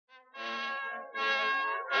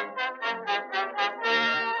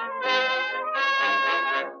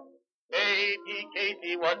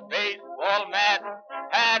was baseball mad,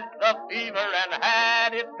 had the fever and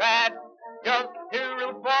had it bad. Just to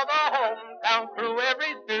root for the hometown crew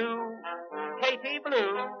every stew, Katy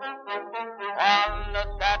Blue. On the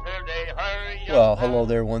Saturday, hurry. Well, hello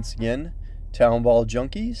there once again, Town Ball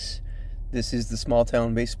Junkies. This is the Small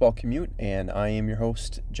Town Baseball Commute, and I am your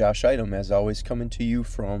host, Josh Idom, as always, coming to you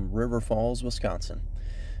from River Falls, Wisconsin.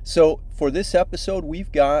 So, for this episode,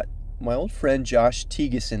 we've got my old friend Josh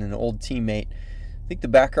Thygesen, an old teammate. I think the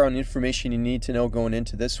background information you need to know going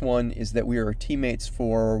into this one is that we were teammates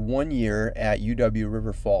for 1 year at UW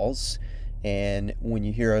River Falls. And when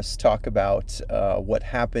you hear us talk about what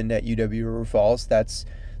happened at UW River Falls, that's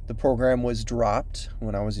the program was dropped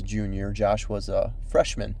when I was a junior. Josh was a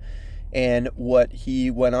freshman. And what he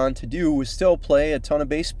went on to do was still play a ton of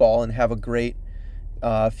baseball and have a great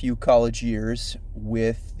few college years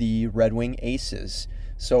with the Red Wing Aces.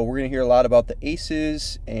 So we're going to hear a lot about the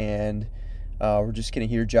Aces, and we're just going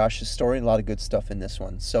to hear Josh's story. A lot of good stuff in this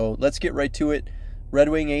one. So let's get right to it. Red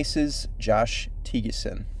Wing Aces, Josh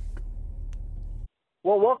Thygesen.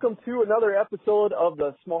 Well, welcome to another episode of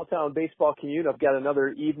the Small Town Baseball Commute. I've got another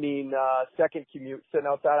evening second commute sitting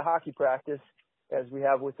outside of hockey practice, as we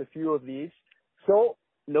have with a few of these. So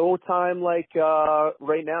no time like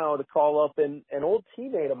right now to call up an old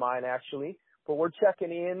teammate of mine, actually. But we're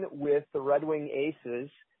checking in with the Red Wing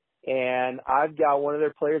Aces, and I've got one of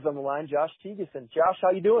their players on the line, Josh Thygesen. Josh,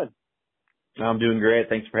 how you doing? I'm doing great.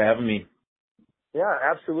 Thanks for having me. Yeah,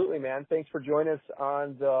 absolutely, man. Thanks for joining us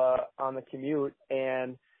on the commute.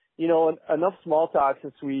 And, you know, enough small talk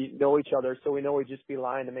since we know each other, so we know we'd just be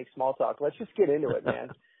lying to make small talk. Let's just get into it, man.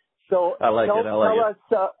 So I like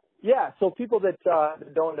it. Yeah, so people that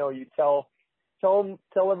don't know you, tell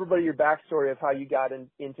everybody your backstory of how you got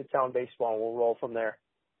into town baseball, and we'll roll from there.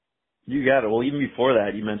 You got it. Well, even before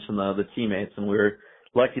that, you mentioned the teammates, and we were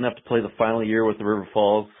lucky enough to play the final year with the River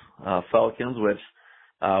Falls Falcons, which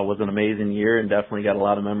was an amazing year and definitely got a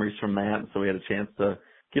lot of memories from that. And so we had a chance to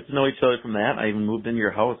get to know each other from that. I even moved into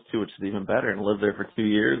your house too, which is even better, and lived there for 2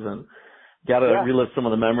 years and got to relive some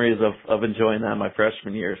of the memories of enjoying that my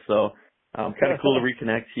freshman year. So kind of cool to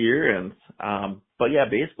reconnect here. And but yeah,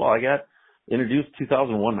 baseball, I got introduced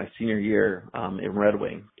 2001, my senior year in Red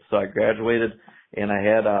Wing. So I graduated, and I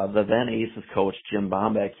had the then Aces coach, Jim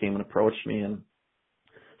Bomback, came and approached me, and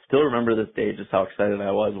still remember this day just how excited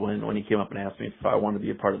I was when he came up and asked me if I wanted to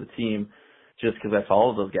be a part of the team, just because I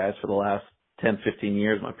followed those guys for the last 10, 15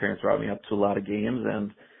 years. My parents brought me up to a lot of games,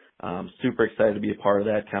 and super excited to be a part of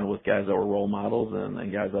that, kind of with guys that were role models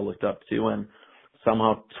and guys I looked up to. And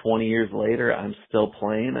somehow 20 years later, I'm still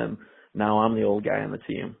playing, and now I'm the old guy on the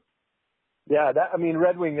team. Yeah,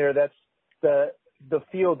 Red Wing there, that's the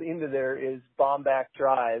field into there is Bomback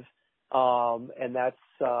Drive. And that's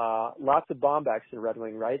lots of Bombacks in Red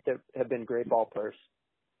Wing, right, that have been great ball players.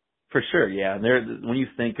 For sure, yeah. And when you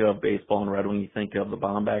think of baseball in Red Wing, you think of the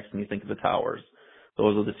Bombacks and you think of the Towers.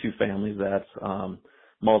 Those are the two families that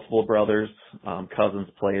multiple brothers, cousins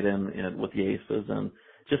played in with the Aces, and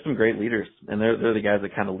just some great leaders. And they're the guys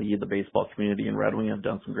that kind of lead the baseball community in Red Wing. Have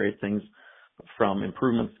done some great things, from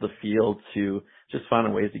improvements to the field to just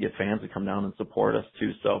finding ways to get fans to come down and support us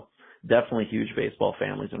too. So definitely huge baseball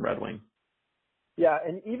families in Red Wing. Yeah,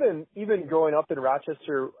 and even growing up in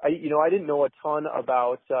Rochester, I didn't know a ton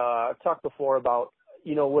about. I've talked before about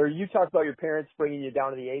where you talked about your parents bringing you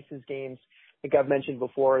down to the Aces games. I think I've mentioned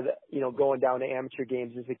before that going down to amateur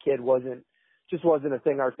games as a kid wasn't a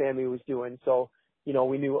thing our family was doing. So I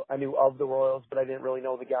knew of the Royals, but I didn't really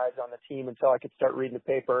know the guys on the team until I could start reading the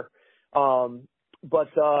paper. But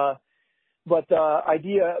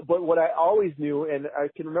what I always knew, and I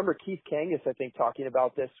can remember Keith Kangas, I think, talking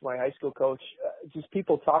about this, my high school coach, just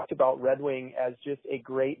people talked about Red Wing as just a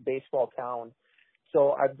great baseball town.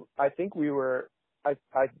 So I think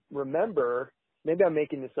I remember, maybe I'm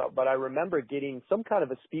making this up, but I remember getting some kind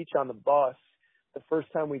of a speech on the bus the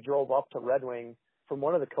first time we drove up to Red Wing from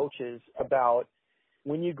one of the coaches about,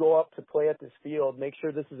 when you go up to play at this field, make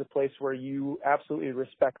sure this is a place where you absolutely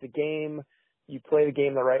respect the game, you play the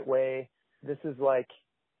game the right way. This is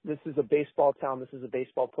a baseball town. This is a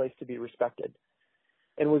baseball place to be respected.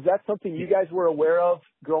 And was that something you guys were aware of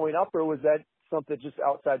growing up, or was that something just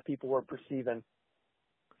outside people were perceiving?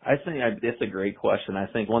 I think it's a great question. I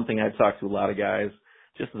think one thing I've talked to a lot of guys,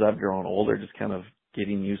 just as I've grown older, just kind of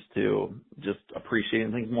getting used to just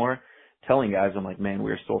appreciating things more, telling guys, I'm like, man,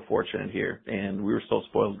 we're so fortunate here, and we were so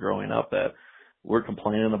spoiled growing up that we're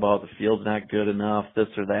complaining about the field's not good enough, this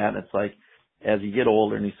or that. And it's like, as you get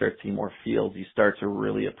older and you start seeing more fields, you start to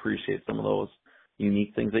really appreciate some of those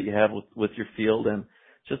unique things that you have with your field. And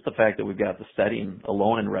just the fact that we've got the setting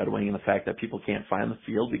alone in Red Wing and the fact that people can't find the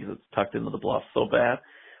field because it's tucked into the bluff so bad.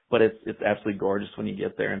 But it's absolutely gorgeous when you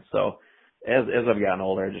get there. And so as I've gotten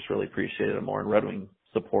older, I just really appreciated it more. And Red Wing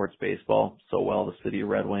supports baseball so well. The city of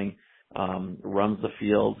Red Wing runs the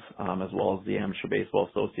field as well as the Amateur Baseball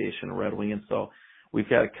Association of Red Wing. And so we've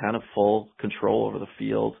got kind of full control over the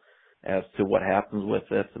field as to what happens with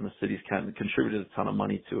it. And the city's kind of contributed a ton of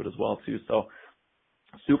money to it as well, too. So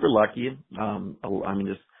super lucky.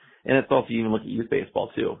 And it's also, you can look at youth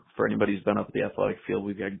baseball too. For anybody who's been up at the athletic field,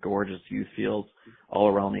 we've got gorgeous youth fields all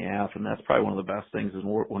around the AF, and that's probably one of the best things is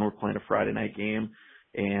when we're playing a Friday night game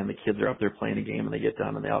and the kids are up there playing a game and they get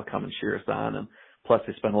done and they all come and cheer us on. And plus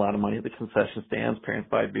they spend a lot of money at the concession stands. Parents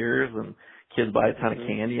buy beers and kids buy a ton of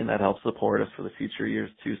candy, and that helps support us for the future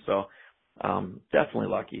years too. So definitely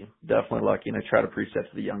lucky. And I try to preach that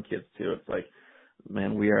to the young kids too. It's like,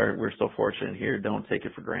 man, we're so fortunate here. Don't take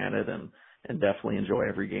it for granted, and definitely enjoy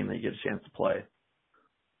every game that you get a chance to play.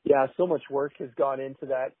 Yeah, so much work has gone into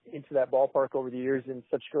that ballpark over the years, and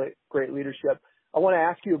such great leadership. I want to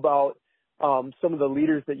ask you about some of the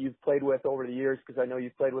leaders that you've played with over the years, because I know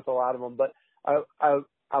you've played with a lot of them. But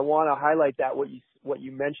I want to highlight that what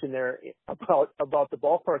you mentioned there about the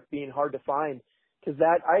ballpark being hard to find, because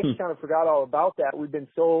that I kind of forgot all about that. We've been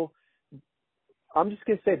so, I'm just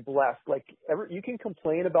going to say, blessed. Like, you can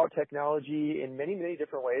complain about technology in many, many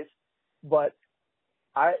different ways, but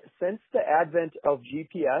since the advent of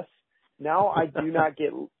GPS, now I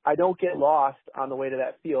don't get lost on the way to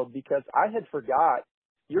that field, because I had forgot.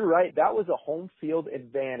 You're right. That was a home field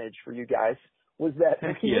advantage for you guys, was that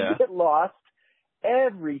you get lost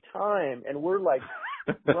every time, and we're like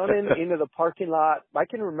running into the parking lot. I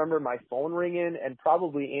can remember my phone ringing and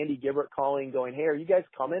probably Andy Gibbert calling, going, "Hey, are you guys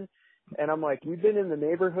coming?" And I'm like, "We've been in the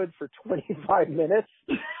neighborhood for 25 minutes.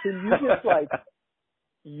 Can you just like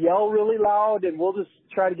yell really loud and we'll just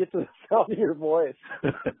try to get to the sound of your voice?"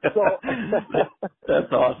 So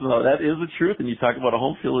that's awesome. Though. That is the truth. And you talk about a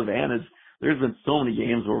home field advantage. There's been so many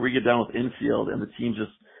games where we get down with infield and the team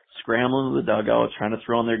just scrambling to the dugout, trying to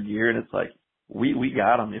throw in their gear, and it's like, we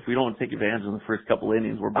got them. If we don't take advantage in the first couple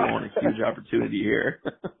innings, we're blowing a huge opportunity here.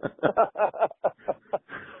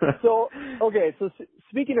 So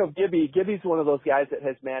speaking of Gibby's one of those guys that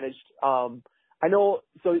has managed. I know.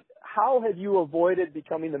 So how have you avoided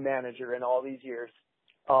becoming the manager in all these years?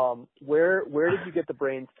 Where did you get the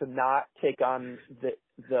brains to not take on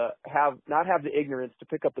not have the ignorance to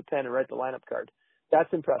pick up the pen and write the lineup card?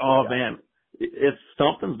 That's impressive. Oh man, it's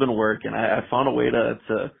something's been working. I found a way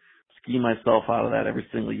to ski myself out of that every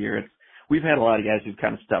single year. We've had a lot of guys who've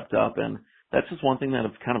kind of stepped up, and that's just one thing that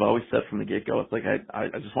I've kind of always said from the get-go. It's like I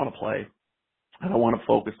just want to play. I don't want to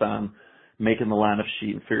focus on making the lineup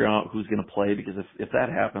sheet and figuring out who's going to play, because if that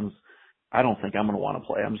happens, I don't think I'm going to want to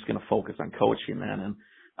play. I'm just going to focus on coaching then, and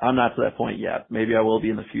I'm not to that point yet. Maybe I will be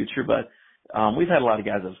in the future, but we've had a lot of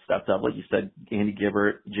guys that have stepped up. Like you said, Andy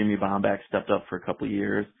Gibbert, Jimmy Bombach stepped up for a couple of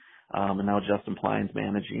years, and now Justin Pline's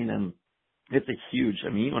managing, and it's a huge,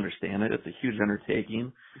 you understand it, it's a huge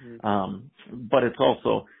undertaking. But it's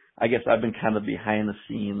also, I guess I've been kind of behind the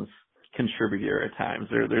scenes contributor at times.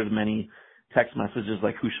 There's many text messages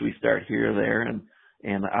like, who should we start here or there,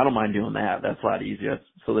 and I don't mind doing that. That's a lot easier.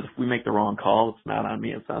 So that if we make the wrong call, it's not on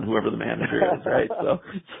me, it's on whoever the manager is, right? So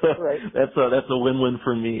right. That's a win-win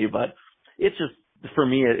for me. But it's just, for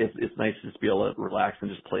me, it's nice to just be able to relax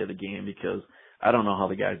and just play the game, because I don't know how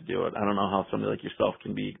the guys do it. I don't know how somebody like yourself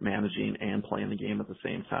can be managing and playing the game at the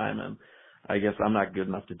same time, and I guess I'm not good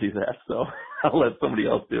enough to do that, so I'll let somebody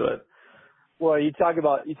else do it. Well, you talk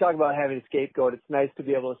about having a scapegoat. It's nice to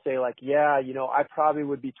be able to say, like, yeah, I probably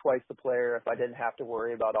would be twice the player if I didn't have to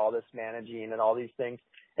worry about all this managing and all these things.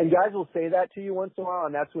 And guys will say that to you once in a while,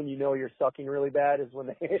 and that's when you know you're sucking really bad, is when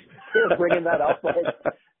they're bringing that up.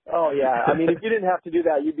 Like, oh yeah, if you didn't have to do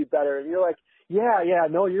that, you'd be better. And you're like, yeah,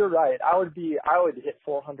 no, you're right. I would hit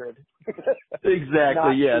 400.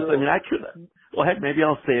 Exactly. Yes. True. I could. Well, heck, maybe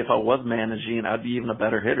I'll say if I was managing, I'd be even a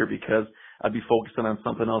better hitter, because I'd be focusing on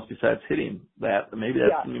something else besides hitting. Maybe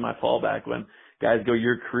that's gonna be my fallback when guys go,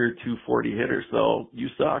 "You're a career 240 hitter, so you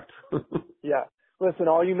sucked." Yeah. Listen,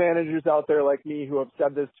 all you managers out there like me who have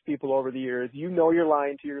said this to people over the years, you're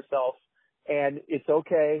lying to yourself, and it's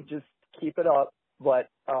okay. Just keep it up. But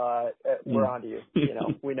we're on to you.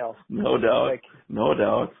 We know. No doubt. No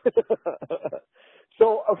doubt.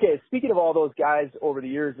 So, okay, speaking of all those guys over the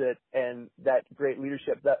years and that great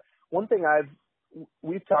leadership, that one thing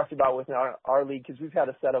we've talked about within our league, because we've had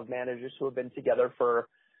a set of managers who have been together for,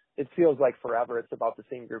 it feels like forever. It's about the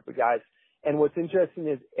same group of guys. And what's interesting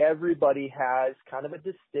is everybody has kind of a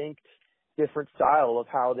distinct, different style of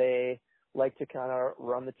how they like to kind of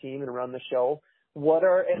run the team and run the show. What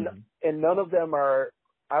are Mm-hmm. and none of them are.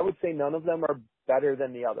 I would say none of them are better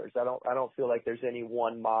than the others. I don't feel like there's any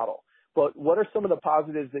one model. But what are some of the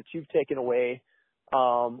positives that you've taken away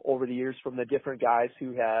over the years from the different guys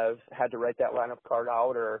who have had to write that lineup card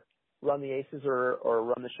out or run the aces or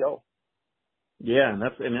run the show? Yeah, and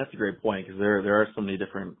that's a great point because there are so many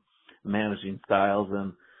different managing styles,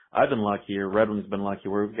 and I've been lucky, or Red Wing's been lucky,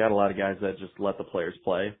 where we've got a lot of guys that just let the players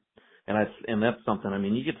play, and that's something. I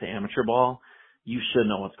mean, you get to amateur ball, you should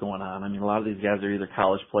know what's going on. I mean, a lot of these guys are either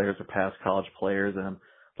college players or past college players, and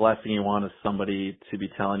the last thing you want is somebody to be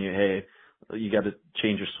telling you, hey, you got to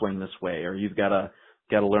change your swing this way, or you've got to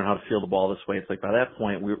learn how to feel the ball this way. It's like by that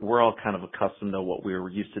point, we're all kind of accustomed to what we were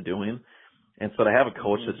used to doing. And so to have a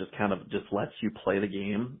coach that just lets you play the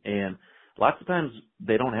game, and lots of times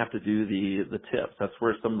they don't have to do the tips. That's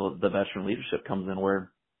where some of the veteran leadership comes in,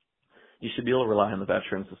 where you should be able to rely on the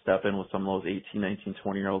veterans to step in with some of those 18, 19,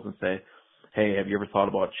 20-year-olds and say, hey, have you ever thought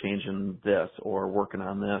about changing this or working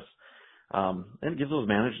on this? And it gives those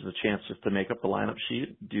managers a chance just to make up the lineup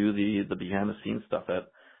sheet, do the behind-the-scenes stuff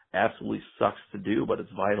that absolutely sucks to do, but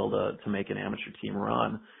it's vital to make an amateur team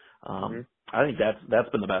run. I think that's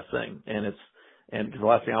been the best thing, and because the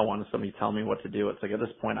last thing I want is somebody telling me what to do. It's like at this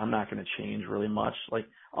point I'm not going to change really much. Like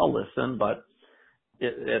I'll listen, but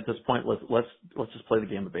at this point let's just play the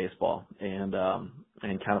game of baseball and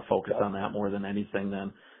kind of focus on that more than anything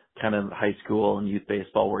than kind of high school and youth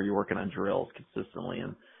baseball where you're working on drills consistently,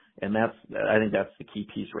 and I think that's the key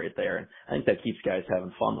piece right there. And I think that keeps guys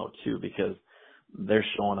having fun though too, because they're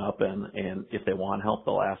showing up and if they want help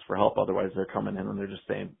they'll ask for help. Otherwise they're coming in and they're just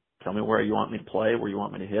saying, tell me where you want me to play, where you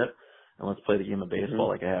want me to hit, and let's play the game of baseball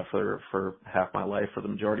like I have for half my life, for the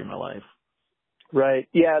majority of my life. Right.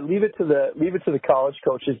 Yeah. Leave it to the college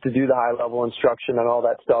coaches to do the high level instruction and all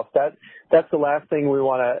that stuff. That's the last thing we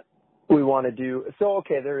want to do. So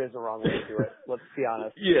okay, there is a wrong way to do it. Let's be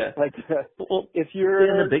honest. Yeah. Like well, if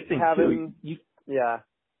you're and the big thing having, too, yeah.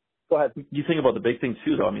 Go ahead. You think about the big thing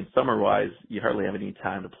too, though. I mean, summer-wise, you hardly have any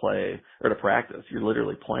time to play or to practice. You're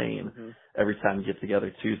literally playing every time you get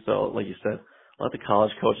together too. So, like you said, let the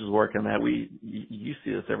college coaches work on that. You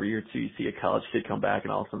see this every year too. You see a college kid come back,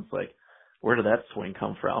 and all of a sudden it's like, where did that swing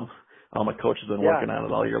come from? Oh, my coach has been working on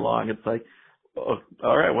it all year long. It's like, oh,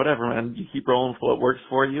 all right, whatever, man. You keep rolling with what works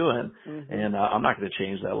for you, and I'm not going to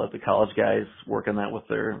change that. Let the college guys work on that with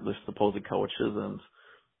their supposed coaches, and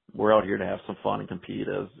we're out here to have some fun and compete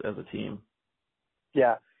as a team.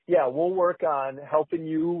 Yeah. Yeah. We'll work on helping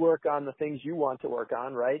you work on the things you want to work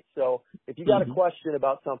on. Right. So if you got a question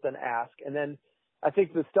about something, ask. And then I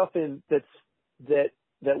think the stuff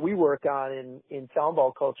that we work on in town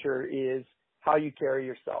ball culture is how you carry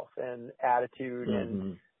yourself and attitude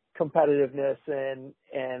and competitiveness.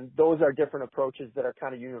 And those are different approaches that are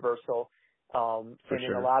kind of universal.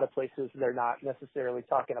 In a lot of places, they're not necessarily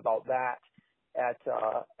talking about that at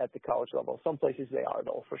the college level. Some places they are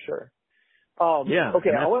though, for sure. Yeah.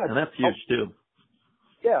 Okay. And that's huge too.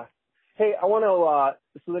 Yeah. Hey, I want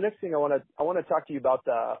to, so the next thing I want to talk to you about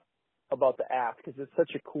the app, because it's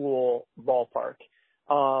such a cool ballpark.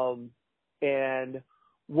 And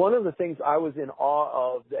one of the things I was in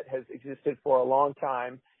awe of that has existed for a long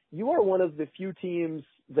time, you are one of the few teams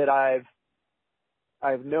that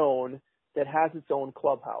I've known that has its own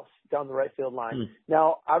clubhouse down the right field line.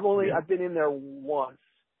 Now, I've been in there once,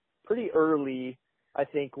 pretty early, I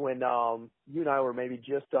think, when you and I were maybe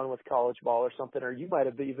just done with college ball or something, or you might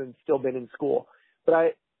have even still been in school.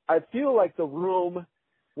 But I feel like the room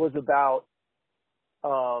was about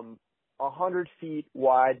 100 feet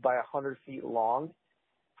wide by 100 feet long.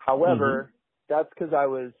 However, that's because I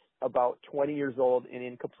was about 20 years old and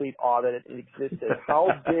in complete awe that it existed. How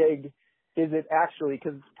big is it actually?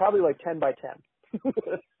 Because it's probably like 10 by 10.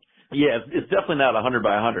 Yeah, it's definitely not 100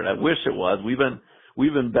 by 100. I wish it was.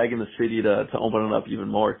 We've been begging the city to open it up even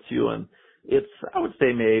more too, and it's, I would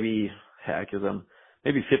say maybe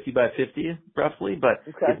 50 by 50 roughly, but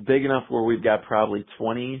it's big enough where we've got probably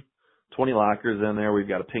 20 lockers in there. We've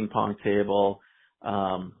got a ping pong table,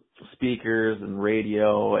 speakers and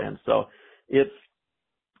radio, and so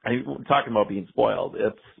talking about being spoiled,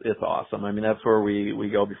 it's awesome. I mean, that's where we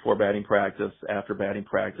go before batting practice, after batting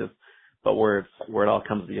practice, but where it all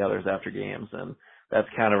comes together is after games, and that's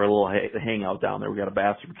kind of a little hangout down there. We got a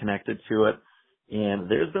bathroom connected to it, and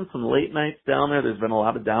there's been some late nights down there. There's been a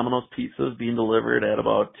lot of Domino's pizzas being delivered at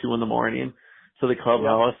about 2 a.m. to the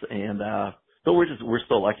clubhouse, and so we're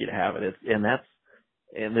still lucky to have it. And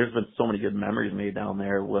there's been so many good memories made down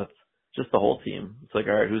there with just the whole team. It's like,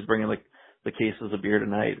 all right, who's bringing the cases of beer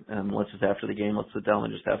tonight? And let's just, after the game, let's sit down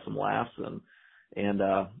and just have some laughs. And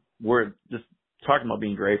we're just talking about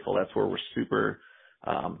being grateful. That's where we're super,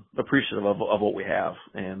 appreciative of what we have.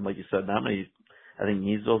 And like you said, not many. I think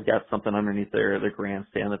Neesville's got something underneath their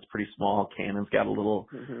grandstand that's pretty small. Cannon's got a little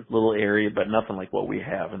area, but nothing like what we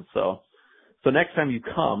have. And so next time you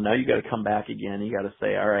come, now you got to come back again. You got to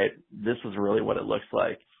say, all right, this is really what it looks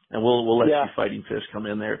like, and we'll let you Fighting Fish come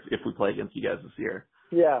in there if we play against you guys this year.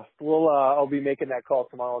 Yeah, I'll be making that call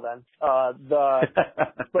tomorrow then.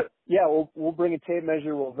 But yeah, we'll bring a tape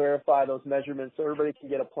measure. We'll verify those measurements so everybody can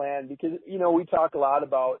get a plan, because we talk a lot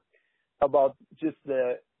about just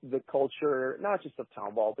the culture, not just of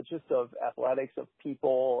town ball, but just of athletics, of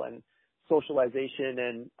people and socialization,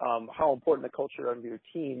 and how important the culture of your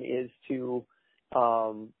team is to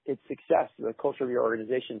its success, the culture of your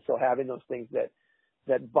organization. So having those things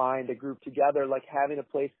that bind a group together, like having a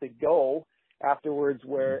place to go afterwards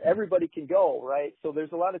where everybody can go, right? So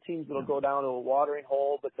there's a lot of teams that'll go down to a watering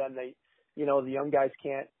hole, but then the young guys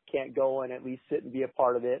can't go and at least sit and be a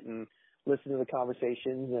part of it and listen to the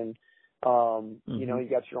conversations. And you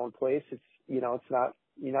got your own place. It's it's not,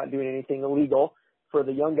 you're not doing anything illegal for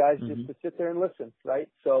the young guys just to sit there and listen, right?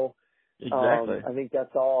 So exactly. I think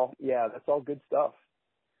that's all good stuff.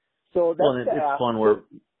 So that's it's fun where.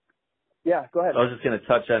 Yeah, go ahead. I was just going to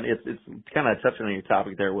touch on it's kind of touching on your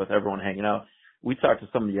topic there with everyone hanging out. We talk to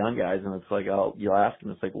some of the young guys, and it's like you'll ask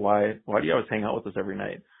them, it's like, why do you always hang out with us every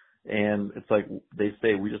night? And it's like they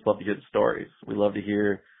say, we just love to hear the stories. We love to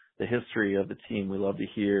hear the history of the team. We love to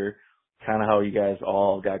hear kind of how you guys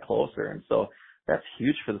all got closer, and so that's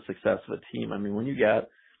huge for the success of a team. I mean, when you got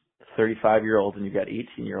 35-year-olds and you got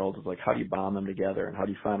 18-year-olds, it's like, how do you bond them together, and how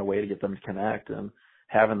do you find a way to get them to connect? And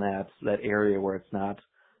having that area where it's not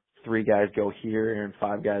 3 guys go here and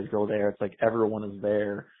 5 guys go there. It's like everyone is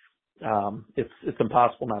there. It's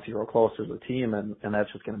impossible not to grow closer as a team, and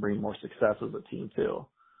that's just going to bring more success as a team too.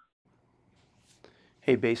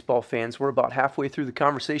 Hey, baseball fans, we're about halfway through the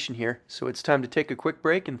conversation here, so it's time to take a quick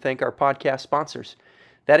break and thank our podcast sponsors.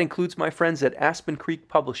 That includes my friends at Aspen Creek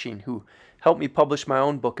Publishing, who helped me publish my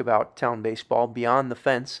own book about town baseball, Beyond the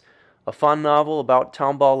Fence, a fun novel about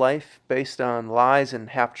town ball life based on lies and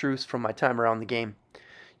half-truths from my time around the game.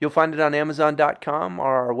 You'll find it on Amazon.com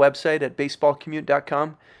or our website at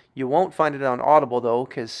baseballcommute.com. You won't find it on Audible, though,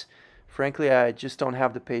 because, frankly, I just don't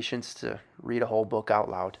have the patience to read a whole book out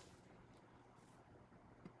loud.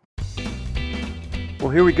 Well,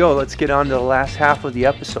 here we go. Let's get on to the last half of the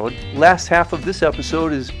episode. Last half of this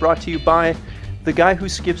episode is brought to you by the guy who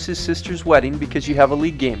skips his sister's wedding because you have a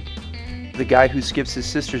league game. The guy who skips his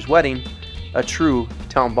sister's wedding, a true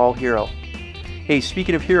town ball hero. Hey,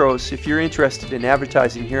 speaking of heroes, if you're interested in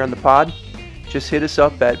advertising here on the pod, just hit us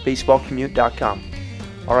up at baseballcommute.com.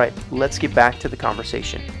 All right, let's get back to the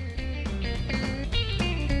conversation.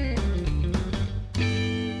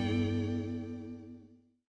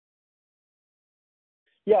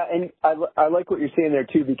 Yeah, and I like what you're saying there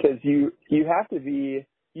too, because you do have to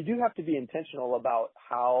be intentional about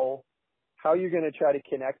how you're going to try to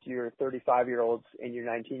connect your 35-year-olds and your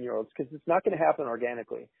 19-year-olds, because it's not going to happen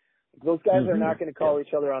organically. Those guys are not going to call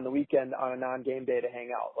each other on the weekend on a non-game day to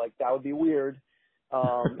hang out. Like, that would be weird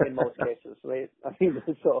in most cases. I shouldn't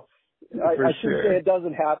say it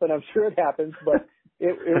doesn't happen. I'm sure it happens, but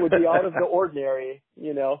it would be out of the ordinary,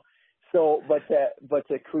 So, but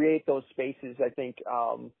to create those spaces, I think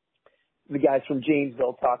the guys from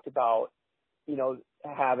Janesville talked about,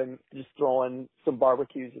 throwing some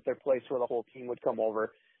barbecues at their place where the whole team would come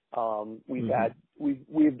over. We've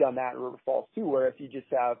done that in River Falls too, where if you just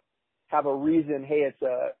have a reason, hey, it's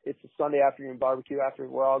a Sunday afternoon barbecue after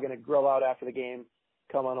we're all going to grill out after the game,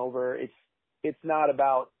 come on over. It's not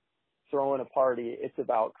about throwing a party. It's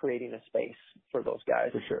about creating a space for those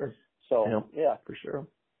guys. For sure. So yeah, for sure.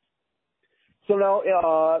 So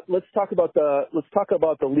now let's talk about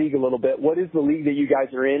the league a little bit. What is the league that you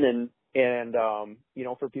guys are in, and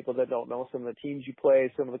for people that don't know, some of the teams you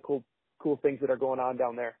play, some of the cool things that are going on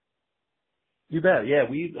down there. You bet. Yeah,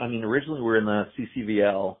 originally we were in the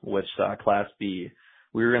CCVL, which Class B.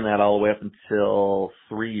 We were in that all the way up until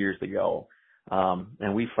 3 years ago,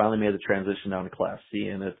 and we finally made the transition down to Class C,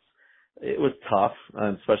 and it was tough,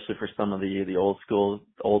 especially for some of the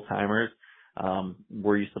old timers.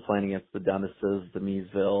 We're used to playing against the Dennises, the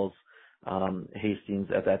Meesvilles, Hastings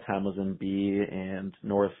at that time was in B, and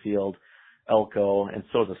Northfield, Elko, and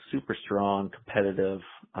so it was a super strong competitive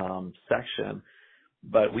section.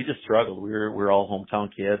 But we just struggled. We're all hometown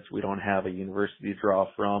kids. We don't have a university to draw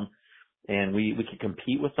from, and we could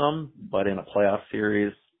compete with them, but in a playoff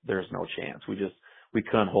series, there's no chance. We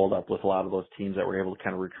couldn't hold up with a lot of those teams that were able to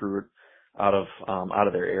kind of recruit out of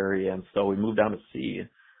their area, and so we moved down to C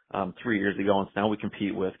 3 years ago, and so now we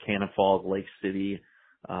compete with Cannon Falls, Lake City.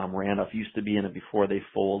 Randolph used to be in it before they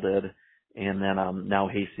folded, and then now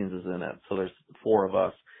Hastings is in it. So there's 4 of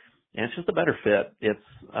us, and it's just a better fit.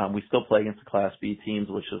 It's we still play against the Class B teams,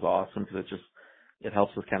 which is awesome because it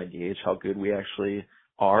helps us kind of gauge how good we actually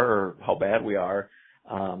are or how bad we are.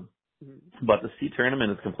 But the C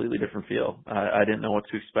tournament is a completely different feel. I didn't know what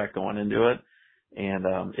to expect going into it,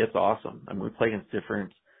 and it's awesome. I mean, we play against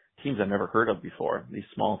different teams I've never heard of before, these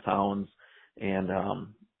small towns, and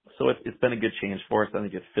so it's been a good change for us. I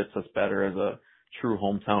think it fits us better as a true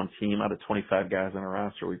hometown team. Out of 25 guys on our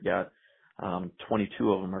roster, we've got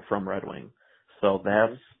 22 of them are from Red Wing. So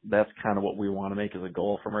that's kind of what we want to make as a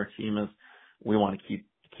goal from our team is we want to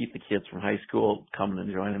keep the kids from high school coming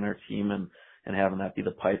and joining our team and having that be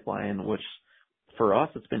the pipeline, which for us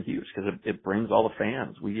it's been huge because it brings all the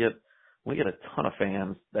fans. We get a ton of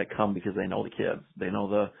fans that come because they know the kids. They know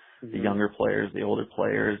the younger players, the older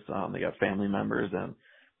players. They got family members, and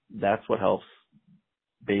that's what helps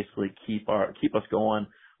basically keep us going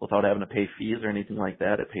without having to pay fees or anything like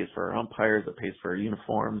that. It pays for our umpires, it pays for our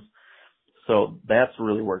uniforms. So that's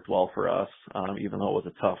really worked well for us, even though it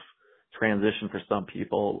was a tough transition for some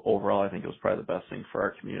people. Overall, I think it was probably the best thing for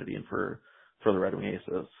our community and for the Red Wing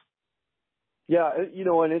Aces. Yeah,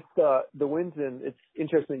 and it's the wins, and it's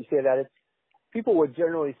interesting you say that. It's people would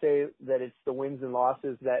generally say that it's the wins and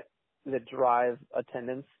losses that drive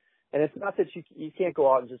attendance, and it's not that you can't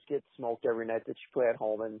go out and just get smoked every night that you play at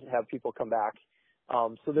home and have people come back.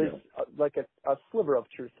 So there's like a sliver of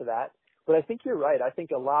truth to that, but I think you're right. I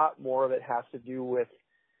think a lot more of it has to do with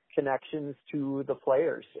connections to the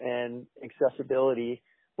players and accessibility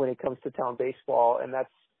when it comes to town baseball, and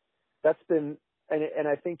that's been and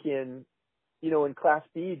I think in Class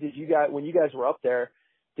B, when you guys were up there,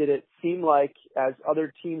 did it seem like as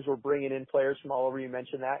other teams were bringing in players from all over, you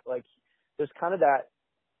mentioned that, like there's kind of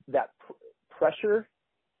that pressure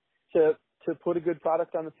to put a good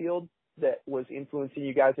product on the field that was influencing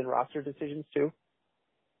you guys in roster decisions too?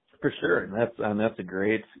 For sure. And that's a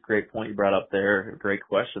great point you brought up there. A great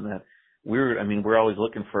question that we're always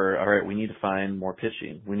looking for, all right, we need to find more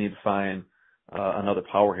pitching. We need to find another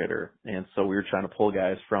power hitter. And so we were trying to pull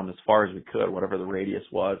guys from as far as we could, whatever the radius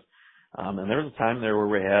was. And there was a time there where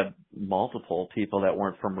we had multiple people that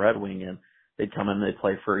weren't from Red Wing, and they'd come in, they'd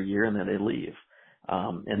play for a year, and then they'd leave.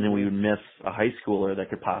 And then we would miss a high schooler that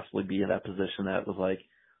could possibly be in that position that was like,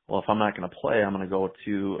 well, if I'm not going to play, I'm going to go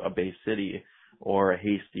to a Bay City or a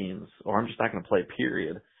Hastings, or I'm just not going to play,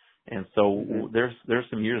 period. And so there's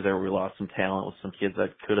some years there where we lost some talent with some kids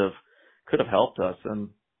that could have helped us. And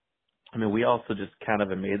I mean, we also just kind of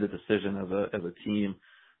made the decision as a team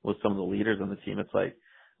with some of the leaders on the team. It's like,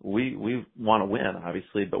 we want to win,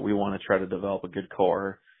 obviously, but we want to try to develop a good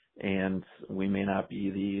core, and we may not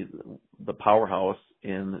be the powerhouse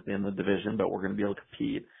in the division, but we're going to be able to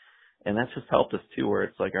compete. And that's just helped us too, where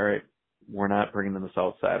it's like, all right, we're not bringing in this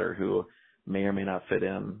outsider who may or may not fit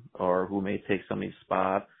in, or who may take somebody's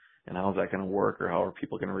spot, and how's that going to work, or how are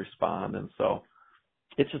people going to respond? And so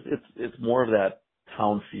it's more of that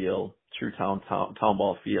town feel, true town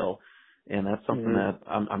ball feel. And that's something that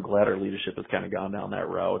I'm glad our leadership has kind of gone down that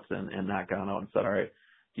route and not gone out and said, all right,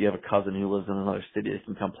 do you have a cousin who lives in another city that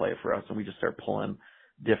can come play for us? And we just start pulling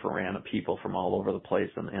different random people from all over the place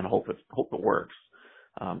and hope it works,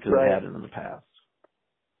 because it hadn't in the past.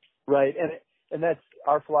 Right. And that's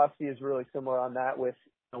our philosophy is really similar on that with,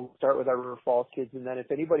 we'll start with our River Falls kids. And then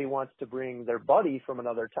if anybody wants to bring their buddy from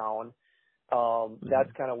another town,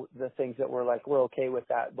 that's kind of the things that we're like, we're okay with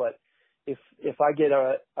that. But if I get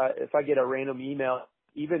a random email,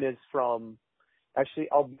 even as from, actually,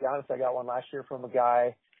 I'll be honest, I got one last year from a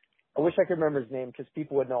guy. I wish I could remember his name because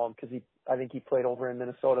people would know him because I think he played over in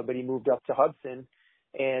Minnesota, but he moved up to Hudson.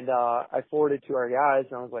 And I forwarded to our guys,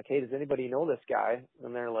 and I was like, hey, does anybody know this guy?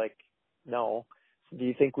 And they're like, no. So do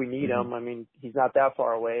you think we need him? I mean, he's not that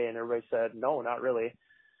far away. And everybody said, no, not really.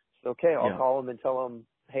 So, okay, I'll call him and tell him,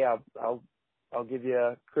 hey, I'll give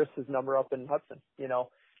you Chris's number up in Hudson,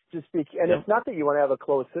 just speak. And it's not that you want to have a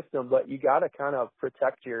closed system, but you got to kind of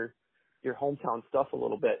protect your hometown stuff a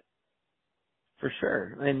little bit. For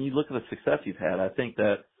sure. And you look at the success you've had. I think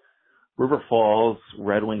that River Falls,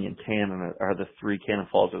 Red Wing, and Cannon Cannon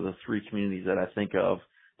Falls are the three communities that I think of,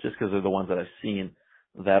 just because they're the ones that I've seen,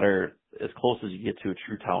 that are as close as you get to a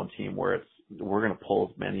true town team, where we're going to pull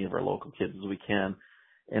as many of our local kids as we can.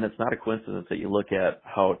 And it's not a coincidence that you look at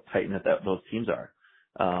how tight-knit those teams are,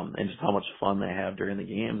 and just how much fun they have during the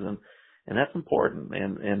games. And that's important.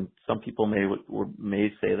 And some people may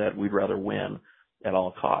say that we'd rather win at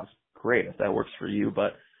all costs. Great, if that works for you,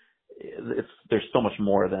 but there's so much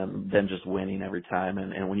more than just winning every time.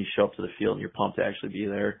 And when you show up to the field and you're pumped to actually be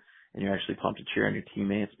there, and you're actually pumped to cheer on your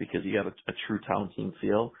teammates because you got a true town team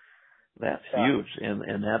feel, That's huge,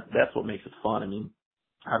 and that's what makes it fun. I mean,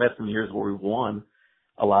 I've had some years where we've won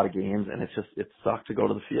a lot of games, and it sucked to go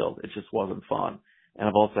to the field. It just wasn't fun. And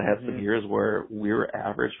I've also had some years where we were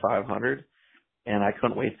average 500, and I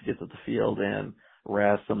couldn't wait to get to the field and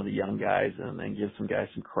razz some of the young guys and give some guys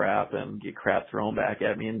some crap and get crap thrown back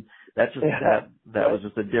at me. And that's just that was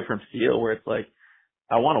just a different feel where it's like,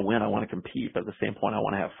 I want to win, I want to compete, but at the same point, I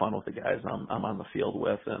want to have fun with the guys I'm on the field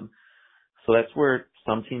with. And so that's where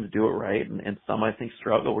some teams do it right, and some I think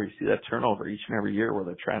struggle, where you see that turnover each and every year where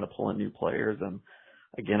they're trying to pull in new players. And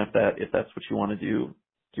again, if that's what you want to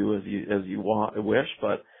do as you wish.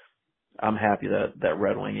 But I'm happy that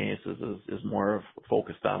Red Wing Aces is more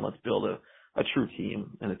focused on, let's build a true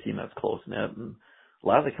team and a team that's close knit. And a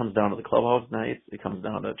lot of it comes down to the clubhouse nights. It comes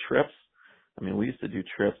down to trips. I mean, we used to do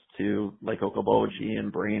trips to like Okoboji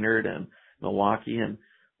and Brainerd and Milwaukee, and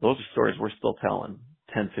those are stories we're still telling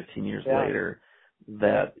 10, 15 years later,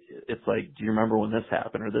 that it's like, do you remember when this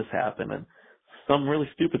happened or this happened? And some really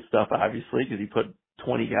stupid stuff, obviously, because you put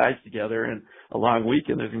 20 guys together in a long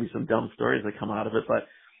weekend, there's going to be some dumb stories that come out of it. But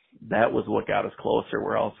that was what got us closer,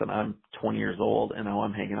 where all of a sudden I'm 20 years old and now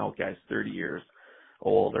I'm hanging out with guys 30 years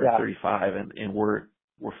old or 35, and we're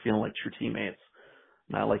feeling like true teammates.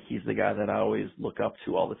 Not like he's the guy that I always look up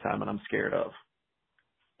to all the time and I'm scared of.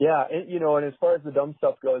 Yeah, and, and as far as the dumb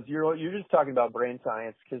stuff goes, you're just talking about brain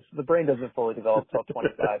science, because the brain doesn't fully develop till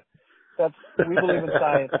 25. We believe in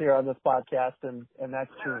science here on this podcast, and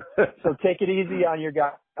that's true. So take it easy on your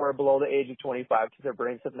guys who are below the age of 25, because their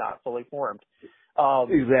brains have not fully formed.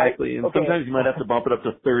 Exactly, and sometimes you might have to bump it up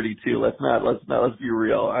to 30 too. Let's be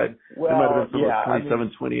real. There might have been some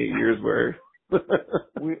 27, 28 years where.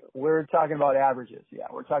 We're talking about averages. Yeah,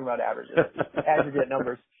 we're talking about averages, aggregate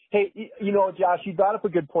numbers. Hey, Josh, you brought up a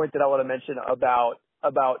good point that I want to mention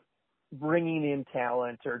about bringing in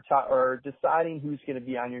talent or deciding who's going to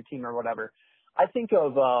be on your team or whatever. I think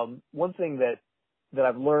of one thing that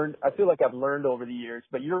I've learned. I feel like I've learned over the years,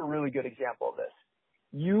 but you're a really good example of this.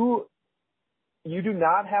 You do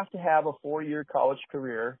not have to have a 4-year college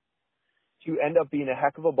career to end up being a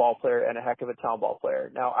heck of a ball player and a heck of a town ball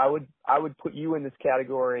player. Now, I would put you in this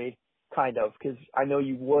category, kind of, because I know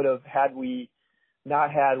you would have, had we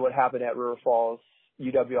not had what happened at River Falls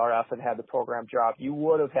UWRF and had the program drop, you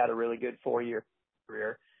would have had a really good 4-year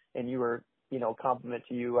career, and you were, compliment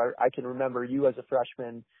to you. I can remember you as a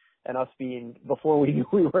freshman and us being, before we knew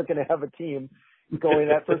we weren't going to have a team, going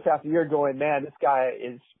that first half of the year going, man, this guy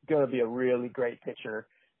is going to be a really great pitcher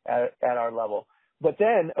at our level. But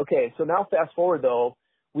then, okay, so now fast forward though,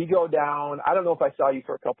 we go down, I don't know if I saw you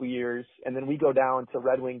for a couple years, and then we go down to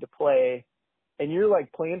Red Wing to play, and you're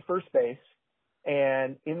like playing first base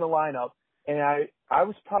and in the lineup, and I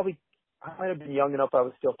might have been young enough, I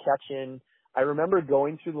was still catching. I remember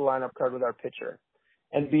going through the lineup card with our pitcher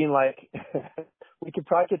and being like, we could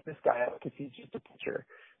probably get this guy out because he's just a pitcher.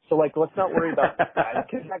 So like, let's not worry about that guy,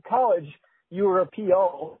 because at college you were a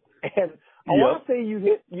PO, and I want to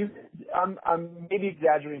say I'm maybe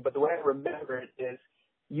exaggerating, but the way I remember it is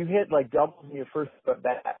you hit like doubles in your first at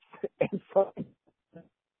bats. And so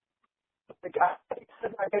the guy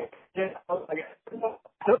said, I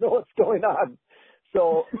don't know what's going on.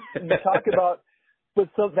 So you talk about, but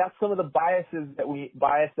so that's some of the bias that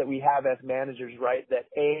we have as managers, right? That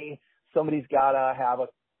somebody's got to have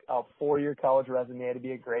a 4-year college resume to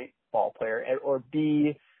be a great ball player, or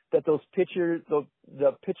B, that those pitchers,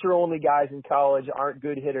 the pitcher-only guys in college aren't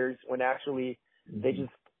good hitters when actually they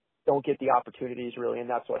just don't get the opportunities really, and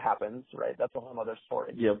that's what happens, right? That's a whole other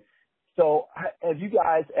story. Yep. So as you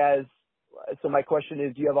guys, so my question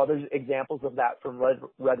is, do you have other examples of that from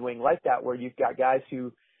Red Wing like that, where you've got guys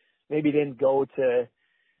who maybe didn't go to,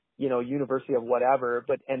 university of whatever,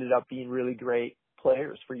 but ended up being really great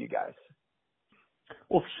players for you guys?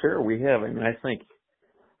 Well, sure, we have. I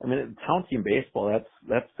mean, town team baseball,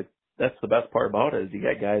 that's the best part about it, is you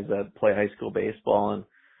got guys that play high school baseball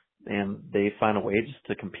and they find a way just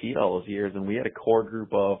to compete all those years. And we had a core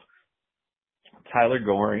group of Tyler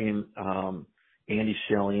Goring, Andy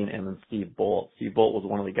Schilling, and then Steve Bolt. Steve Bolt was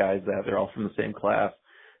one of the guys that they're all from the same class.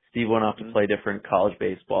 Steve went off to play different college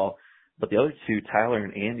baseball, but the other two, Tyler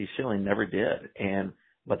and Andy Schilling, never did.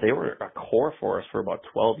 But they were a core for us for about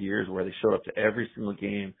 12 years, where they showed up to every single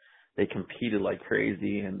game. They competed like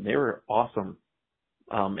crazy, and they were awesome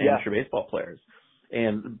amateur baseball players.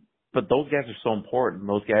 But those guys are so important.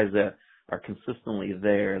 Those guys that are consistently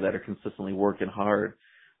there, that are consistently working hard.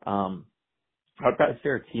 I'd probably say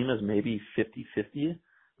our team is maybe 50-50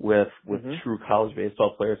 with true college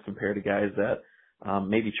baseball players compared to guys that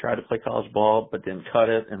maybe tried to play college ball but didn't cut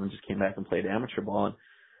it and then just came back and played amateur ball. And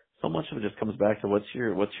so much of it just comes back to what's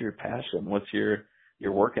your passion, what's your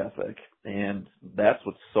your work ethic. And that's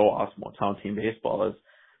what's so awesome about town team baseball is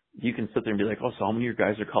you can sit there and be like, oh, so how many of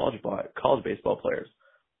your guys are college baseball players?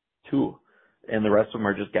 2. And the rest of them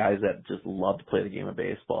are just guys that just love to play the game of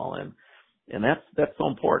baseball. And that's so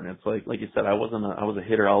important. It's like you said, I was a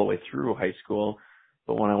hitter all the way through high school,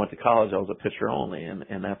 but when I went to college, I was a pitcher only.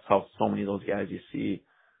 And that's how so many of those guys you see.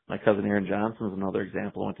 My cousin Aaron Johnson is another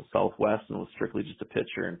example. I went to Southwest and was strictly just a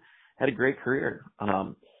pitcher and had a great career.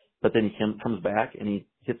 But then he comes back and he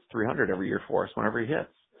hits 300 every year for us whenever he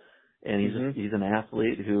hits. And he's an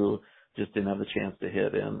athlete who just didn't have the chance to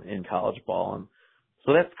hit in college ball. And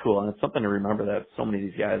so that's cool. And it's something to remember that so many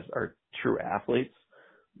of these guys are true athletes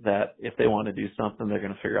that if they want to do something, they're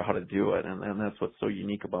going to figure out how to do it. And that's what's so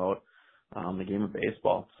unique about the game of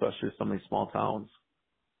baseball, especially with some of these small towns.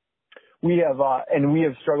 We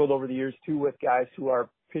have struggled over the years too with guys who are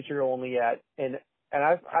pitcher only and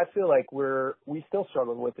I feel like we still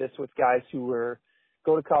struggle with this with guys who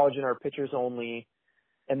go to college and are pitchers only,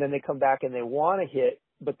 and then they come back and they want to hit,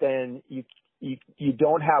 but then you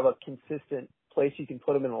don't have a consistent place you can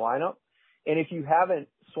put them in the lineup. And if you haven't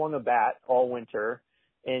swung a bat all winter,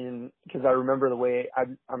 and because I remember the way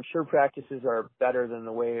I'm sure practices are better than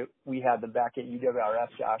the way we had them back at UWRF,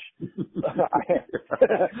 Josh.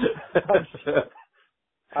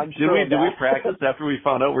 I'm sure. Did we practice after we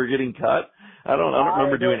found out we were getting cut? I don't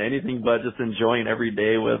remember doing anything but just enjoying every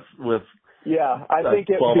day with I think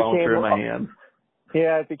it 12 became ouncer in my hand.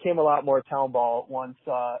 Yeah, it became a lot more town ball once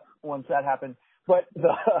that happened. But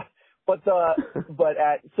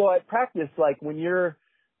at practice, like when you're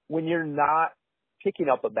not picking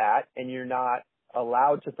up a bat and you're not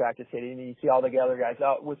allowed to practice hitting, and you see all the other guys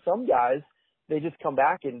out. With some guys, they just come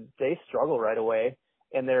back and they struggle right away,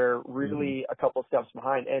 and they're really a couple steps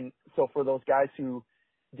behind. And so for those guys who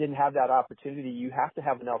didn't have that opportunity, you have to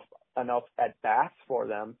have enough at bats for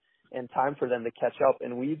them and time for them to catch up.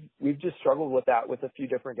 And we've just struggled with that with a few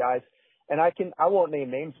different guys. And I won't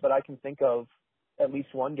name names, but I can think of at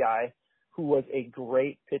least one guy who was a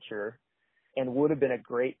great pitcher and would have been a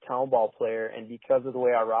great town ball player. And because of the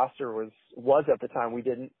way our roster was at the time, we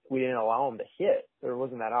didn't allow him to hit. There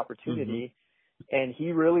wasn't that opportunity, and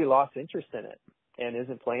he really lost interest in it and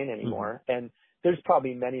isn't playing anymore. And there's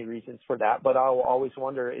probably many reasons for that, but I'll always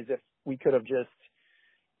wonder is if we could have just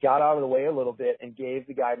got out of the way a little bit and gave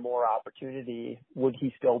the guy more opportunity, would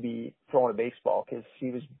he still be throwing a baseball? Because he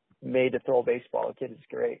was made to throw a baseball. The kid is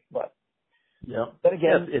great, but then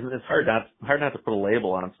again, it's hard not to put a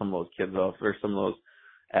label on some of those kids though. Or some of those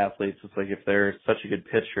athletes, it's like if they're such a good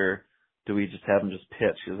pitcher, do we just have them just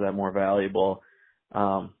pitch? Is that more valuable?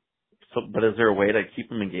 But is there a way to keep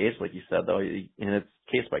them engaged, like you said, though? And it's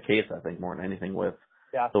case by case, I think, more than anything with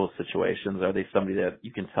those situations. Are they somebody that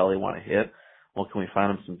you can tell they want to hit? Well, can we find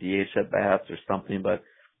them some DH at bats or something? But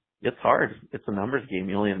it's hard. It's a numbers game.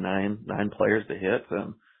 You only have nine players to hit,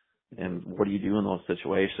 and what do you do in those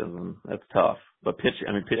situations? And that's tough. But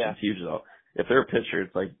pitching's huge, though. If they're a pitcher,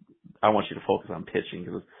 it's like I want you to focus on pitching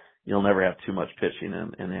because you'll never have too much pitching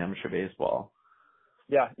in amateur baseball.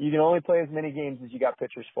 Yeah, you can only play as many games as you got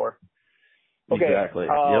pitchers for. Okay. Exactly.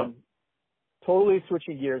 Totally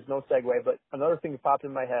switching gears, no segue, but another thing that popped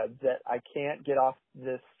in my head that I can't get off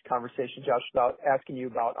this conversation, Josh, without asking you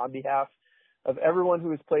about on behalf of everyone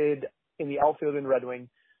who has played in the outfield in Red Wing,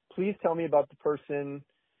 please tell me about the person,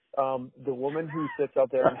 the woman who sits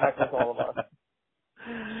out there and heckles all of us.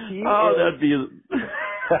 That'd be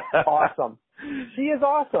awesome. She is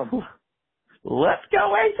awesome. Let's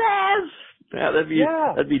go, Aces! Yeah,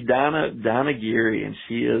 that'd be Donna Geary, and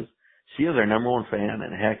she is our number one fan,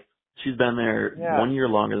 and heck, she's been there 1 year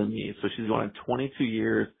longer than me, so she's going on 22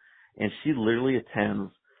 years, and she literally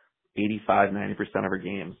attends 85-90% of her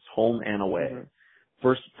games, home and away.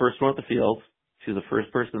 First one at the field, she's the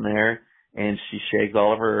first person there, and she shakes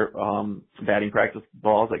all of her batting practice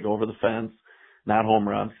balls that go over the fence, not home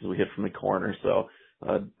runs because we hit from the corner, so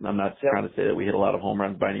I'm not trying to say that we hit a lot of home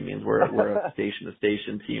runs by any means. We're a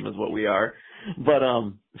station-to-station team is what we are. But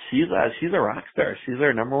she's a rock star. She's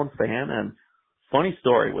our number one fan. And funny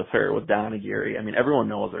story with her, with Donna Geary. I mean, everyone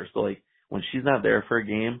knows her. So, like, when she's not there for a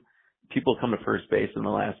game, people come to first base and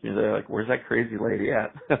they'll ask me, they're like, where's that crazy lady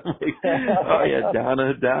at? I'm like, oh, yeah,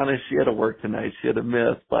 Donna, she had to work tonight. She had to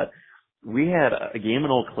miss. But we had a game in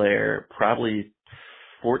Eau Claire probably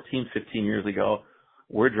 14, 15 years ago.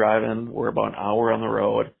 We're driving, we're about an hour on the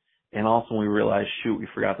road, and all of a sudden we realized, shoot, we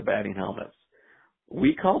forgot the batting helmets.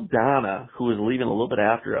 We called Donna, who was leaving a little bit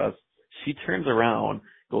after us. She turns around,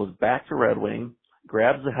 goes back to Red Wing,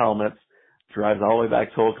 grabs the helmets, drives all the way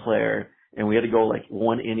back to Eau Claire, and we had to go like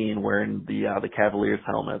one inning wearing the Cavaliers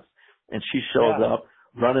helmets. And she shows up,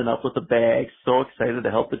 running up with the bag, so excited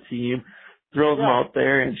to help the team. throws them out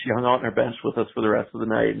there, and she hung out on her bench with us for the rest of the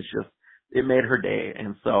night, and it made her day.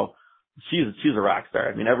 And so she's a rock star.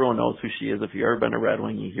 I mean, everyone knows who she is. If you've ever been to Red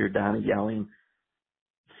Wing, you hear Donna yelling.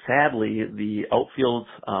 Sadly, the outfield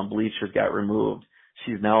bleachers got removed.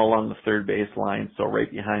 She's now along the third base line, so right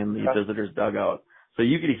behind the visitors' dugout. So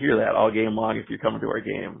you could hear that all game long if you're coming to our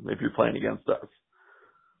game, if you're playing against us.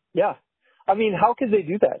 Yeah. I mean, how could they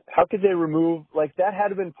do that? How could they remove, like, that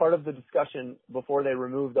had been part of the discussion before they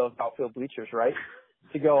removed those outfield bleachers, right?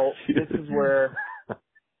 To go, this is where,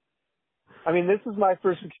 I mean, this is my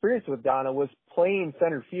first experience with Donna, was playing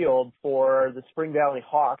center field for the Spring Valley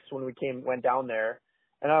Hawks when we went down there.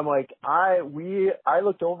 And I'm like, I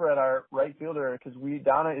looked over at our right fielder because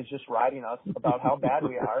Donna is just riding us about how bad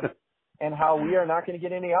we are and how we are not going to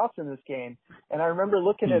get any outs in this game. And I remember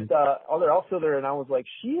looking at the other outfielder and I was like,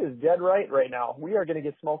 she is dead right now. We are going to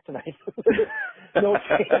get smoked tonight. No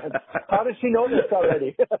chance. How does she know this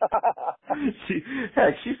already? she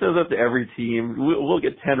says that to every team. We'll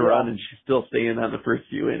get 10 runs and she's still staying on the first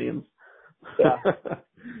few innings. Yeah.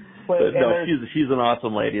 But no, she's an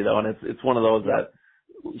awesome lady though, and it's one of those that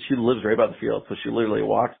she lives right by the field, so she literally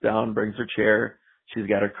walks down, brings her chair. She's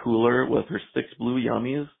got her cooler with her 6 blue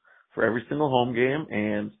yummies for every single home game,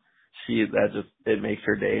 and it makes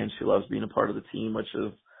her day, and she loves being a part of the team, which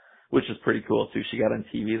is pretty cool too. She got on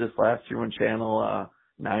TV this last year when Channel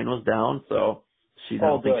 9 was down, so she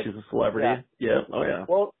now thinks she's a celebrity. Yeah. Oh yeah.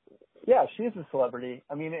 Well, yeah, she is a celebrity.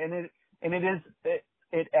 I mean,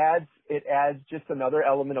 it adds just another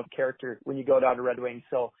element of character when you go down to Red Wing.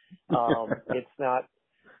 So it's not.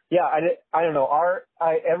 Yeah, I don't know.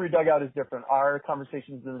 Every dugout is different. Our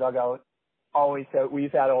conversations in the dugout always had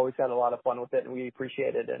a lot of fun with it, and we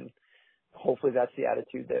appreciate it. And hopefully that's the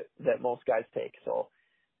attitude that most guys take. So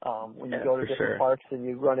when you go to different parks and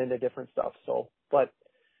you run into different stuff. So, but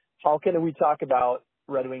how can we talk about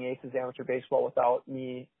Red Wing Aces amateur baseball without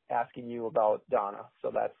me asking you about Donna?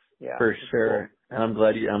 So that's for sure. Cool. And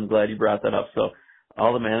I'm glad you brought that up. So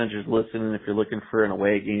all the managers listening, if you're looking for an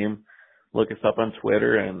away game, look us up on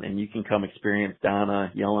Twitter, and you can come experience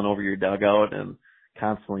Donna yelling over your dugout and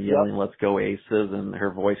constantly yelling, "Let's go Aces," and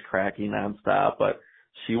her voice cracking nonstop. But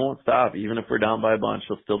she won't stop. Even if we're down by a bunch,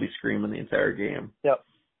 she'll still be screaming the entire game. Yep.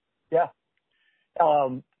 Yeah.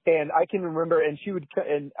 And I can remember, and she would,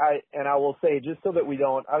 and I will say, just so that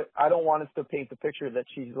I don't want us to paint the picture that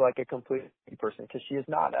she's like a complete person, because she is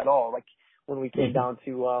not at all. Like when we came down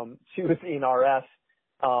to, she was in RS.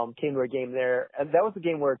 Came to a game there, and that was the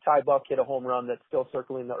game where Ty Buck hit a home run that's still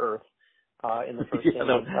circling the earth in the first game.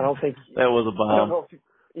 I don't think that was a bomb.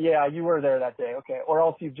 You were there that day, okay? Or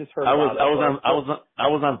else you've just heard. I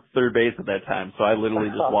was on third base at that time, so I literally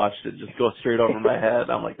just watched it just go straight over my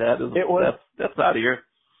head. I'm like, that's out of here.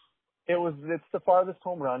 It's the farthest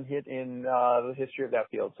home run hit in the history of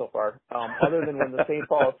that field so far, other than when the St.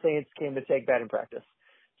 Paul Saints came to take batting practice.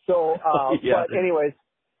 So, but anyways.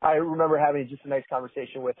 I remember having just a nice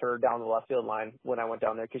conversation with her down the left field line when I went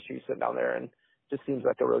down there, because she was sitting down there and just seems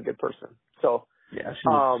like a really good person. So yeah,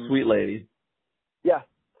 she's a sweet lady. Yeah.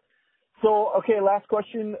 So okay, last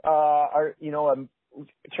question. I'm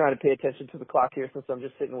trying to pay attention to the clock here since I'm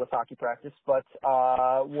just sitting with hockey practice. But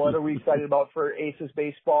what are we excited about for Aces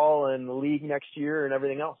baseball and the league next year and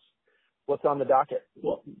everything else? What's on the docket?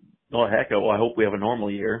 Well, I hope we have a normal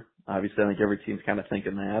year. Obviously, I think every team's kind of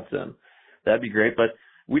thinking that, and that'd be great. But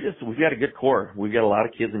we've got a good core. We've got a lot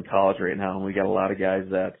of kids in college right now, and we got a lot of guys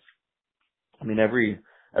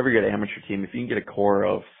every good amateur team, if you can get a core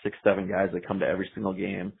of 6-7 guys that come to every single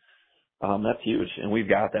game, that's huge. And we've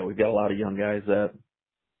got that. We've got a lot of young guys that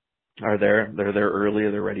are there. They're there early.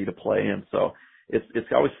 They're ready to play. And so it's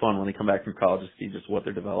always fun when they come back from college to see just what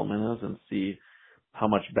their development is and see how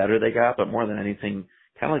much better they got. But more than anything,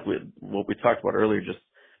 kind of like what we talked about earlier, just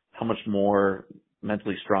how much more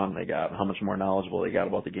mentally strong they got, how much more knowledgeable they got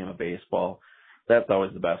about the game of baseball. That's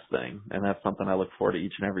always the best thing. And that's something I look forward to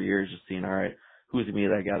each and every year, is just seeing, all right, who's going to be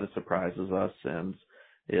that guy that surprises us and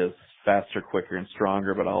is faster, quicker, and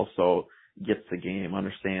stronger, but also gets the game,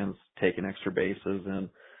 understands taking extra bases, and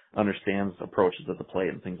understands approaches at the plate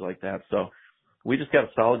and things like that. So we just got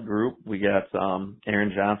a solid group. We got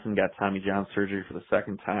Aaron Johnson got Tommy John surgery for the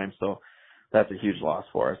second time, so that's a huge loss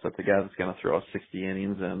for us. That's a guy that's going to throw us 60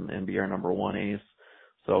 innings and be our number one ace.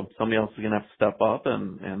 So somebody else is going to have to step up,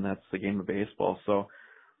 and that's the game of baseball. So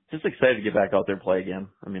just excited to get back out there and play again.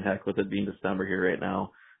 I mean, heck, with it being December here right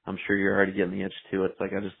now, I'm sure you're already getting the itch too. It's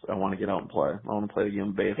like I want to get out and play. I want to play the game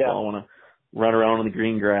of baseball. Yeah. I want to run around in the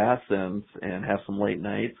green grass and have some late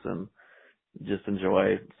nights and just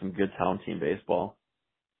enjoy some good town team baseball.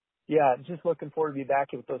 Yeah, just looking forward to be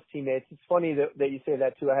back with those teammates. It's funny that you say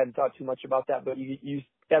that too. I hadn't thought too much about that, but you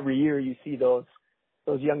every year you see those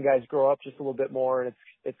young guys grow up just a little bit more, and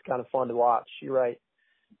it's kind of fun to watch. You're right.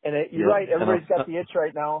 And you're right. Everybody's got the itch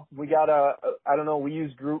right now. We got I don't know, we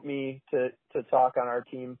use GroupMe to talk on our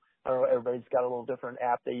team. I don't know, everybody's got a little different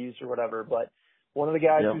app they use or whatever, but one of the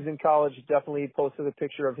guys who's in college definitely posted a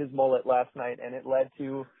picture of his mullet last night, and it led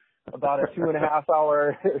to about a 2.5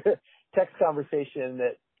 hour text conversation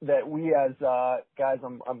that we as guys,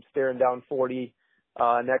 I'm staring down 40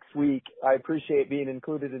 next week. I appreciate being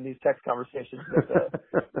included in these text conversations, but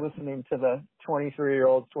listening to the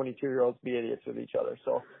 23-year-olds, 22-year-olds be idiots with each other.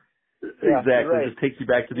 So yeah, exactly, right. It just takes you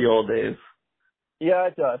back to the old days. Yeah,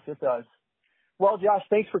 it does. It does. Well, Josh,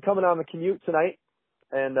 thanks for coming on the commute tonight,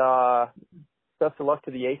 and best of luck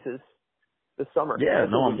to the Aces this summer. Yeah,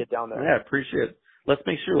 we get down there. Yeah, I appreciate it. Let's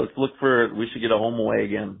make sure. Let's look for. We should get a home away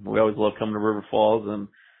again. We always love coming to River Falls, and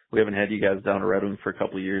we haven't had you guys down to Red Wing for a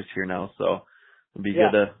couple of years here now. So it'd be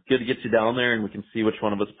good to get you down there, and we can see which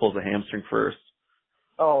one of us pulls a hamstring first.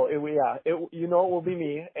 Oh, it will be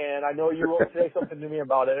me, and I know you will say something to me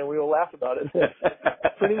about it, and we will laugh about it.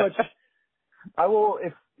 Pretty much, I will.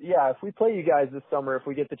 If we play you guys this summer, if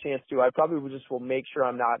we get the chance to, I probably will make sure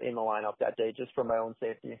I'm not in the lineup that day, just for my own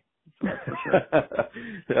safety. All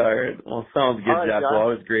right. Well, sounds good, Jack. Well,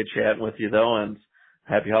 always great chatting with you, though, and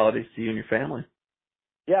happy holidays to you and your family.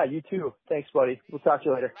 Yeah, you too. Thanks, buddy. We'll talk to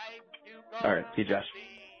you later. All right. See you, Josh.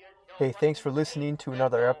 Hey, thanks for listening to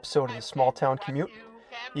another episode of the Small Town Commute.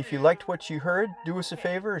 If you liked what you heard, do us a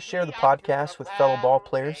favor and share the podcast with fellow ball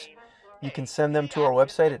players. You can send them to our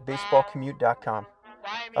website at baseballcommute.com.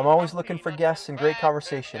 I'm always looking for guests and great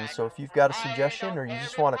conversations, so if you've got a suggestion or you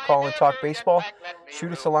just want to call and talk baseball,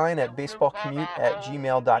 shoot us a line at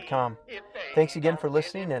baseballcommute@gmail.com. Thanks again for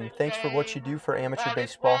listening, and thanks for what you do for amateur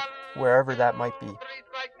baseball, wherever that might be.